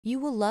You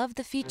will love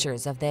the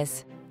features of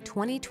this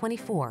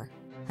 2024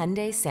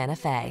 Hyundai Santa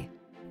Fe.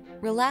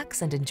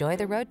 Relax and enjoy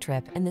the road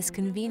trip in this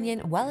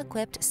convenient,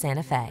 well-equipped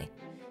Santa Fe.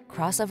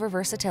 Crossover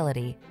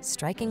versatility,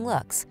 striking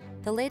looks,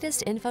 the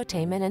latest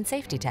infotainment and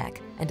safety tech,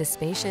 and a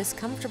spacious,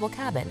 comfortable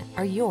cabin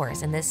are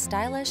yours in this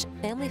stylish,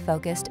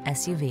 family-focused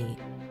SUV.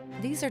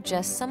 These are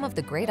just some of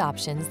the great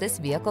options this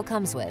vehicle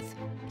comes with: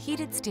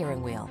 heated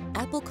steering wheel,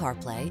 Apple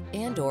CarPlay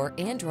and/or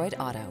Android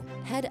Auto,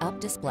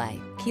 head-up display,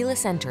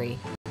 keyless entry,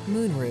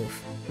 moonroof,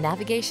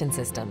 navigation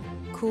system,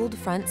 cooled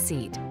front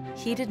seat,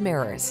 heated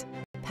mirrors,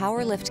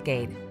 power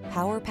liftgate,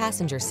 power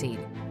passenger seat.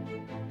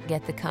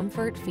 Get the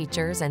comfort,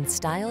 features, and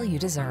style you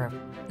deserve.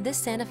 This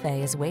Santa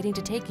Fe is waiting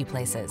to take you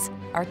places.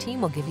 Our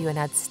team will give you an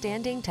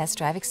outstanding test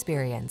drive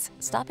experience.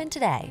 Stop in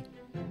today.